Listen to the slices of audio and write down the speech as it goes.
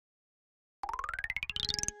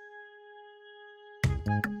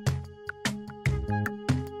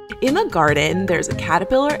In the garden, there's a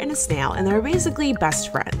caterpillar and a snail, and they're basically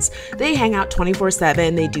best friends. They hang out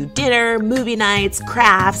 24/7, they do dinner, movie nights,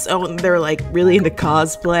 crafts, oh, and they're like really into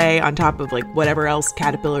cosplay on top of like whatever else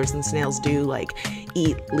caterpillars and snails do, like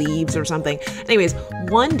eat leaves or something. Anyways,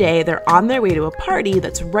 one day they're on their way to a party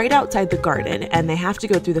that's right outside the garden, and they have to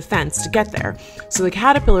go through the fence to get there. So the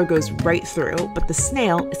caterpillar goes right through, but the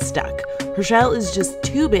snail is stuck. Her shell is just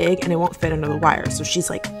too big and it won't fit under the wire. So she's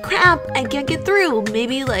like, crap, I can't get through.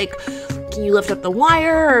 Maybe like, can you lift up the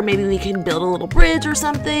wire, or maybe we can build a little bridge or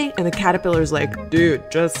something? And the caterpillar's like, dude,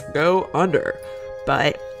 just go under.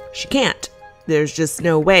 But she can't. There's just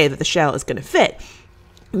no way that the shell is gonna fit.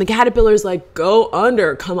 And the caterpillar's like, go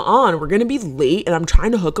under, come on, we're gonna be late and I'm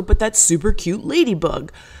trying to hook up with that super cute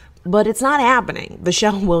ladybug. But it's not happening. The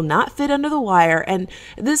shell will not fit under the wire, and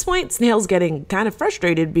at this point, Snail's getting kind of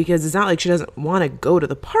frustrated because it's not like she doesn't want to go to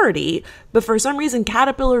the party, but for some reason,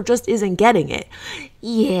 Caterpillar just isn't getting it.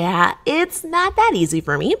 Yeah, it's not that easy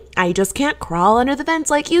for me. I just can't crawl under the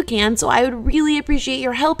fence like you can, so I would really appreciate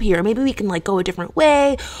your help here. Maybe we can like go a different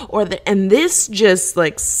way, and this just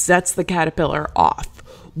like sets the caterpillar off.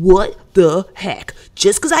 What the heck?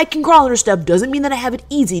 Just because I can crawl under stuff doesn't mean that I have it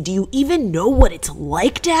easy. Do you even know what it's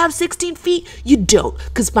like to have 16 feet? You don't,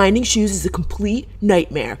 because finding shoes is a complete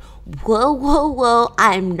nightmare. Whoa, whoa, whoa.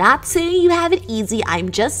 I'm not saying you have it easy. I'm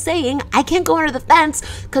just saying I can't go under the fence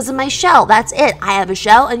because of my shell. That's it. I have a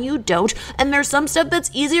shell and you don't. And there's some stuff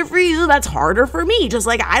that's easier for you that's harder for me. Just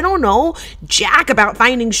like, I don't know, jack about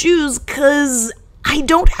finding shoes because I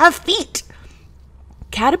don't have feet.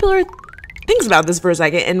 Caterpillar thinks about this for a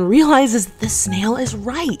second and realizes the snail is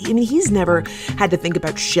right. I mean, he's never had to think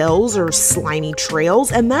about shells or slimy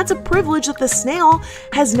trails, and that's a privilege that the snail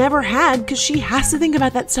has never had because she has to think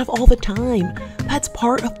about that stuff all the time. That's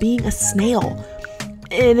part of being a snail.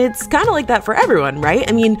 And it's kind of like that for everyone, right?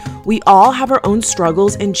 I mean, we all have our own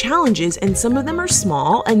struggles and challenges, and some of them are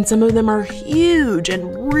small and some of them are huge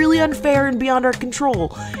and really unfair and beyond our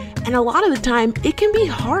control. And a lot of the time, it can be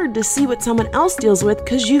hard to see what someone else deals with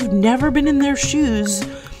because you've never been in their shoes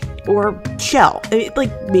or shell.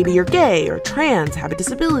 Like maybe you're gay or trans, have a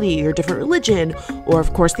disability or different religion, or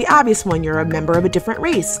of course the obvious one, you're a member of a different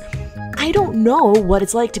race. I don't know what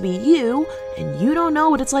it's like to be you, and you don't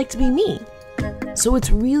know what it's like to be me. So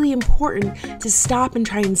it's really important to stop and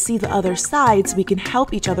try and see the other side so we can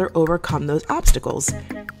help each other overcome those obstacles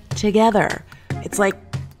together. It's like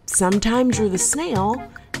sometimes you're the snail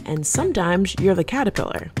and sometimes you're the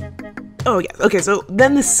caterpillar. Oh yeah, okay, so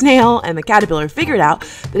then the snail and the caterpillar figured out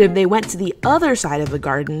that if they went to the other side of the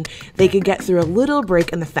garden, they could get through a little break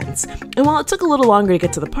in the fence. And while it took a little longer to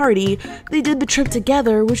get to the party, they did the trip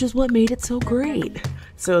together, which is what made it so great.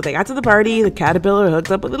 So they got to the party, the caterpillar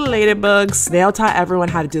hooked up with the ladybug, snail taught everyone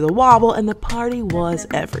how to do the wobble, and the party was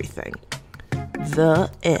everything.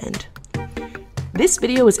 The end. This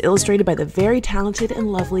video was illustrated by the very talented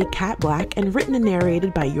and lovely Kat Blaque and written and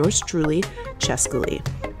narrated by yours truly, Franchesca.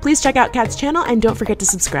 Please check out Kat's channel and don't forget to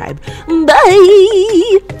subscribe.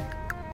 Bye!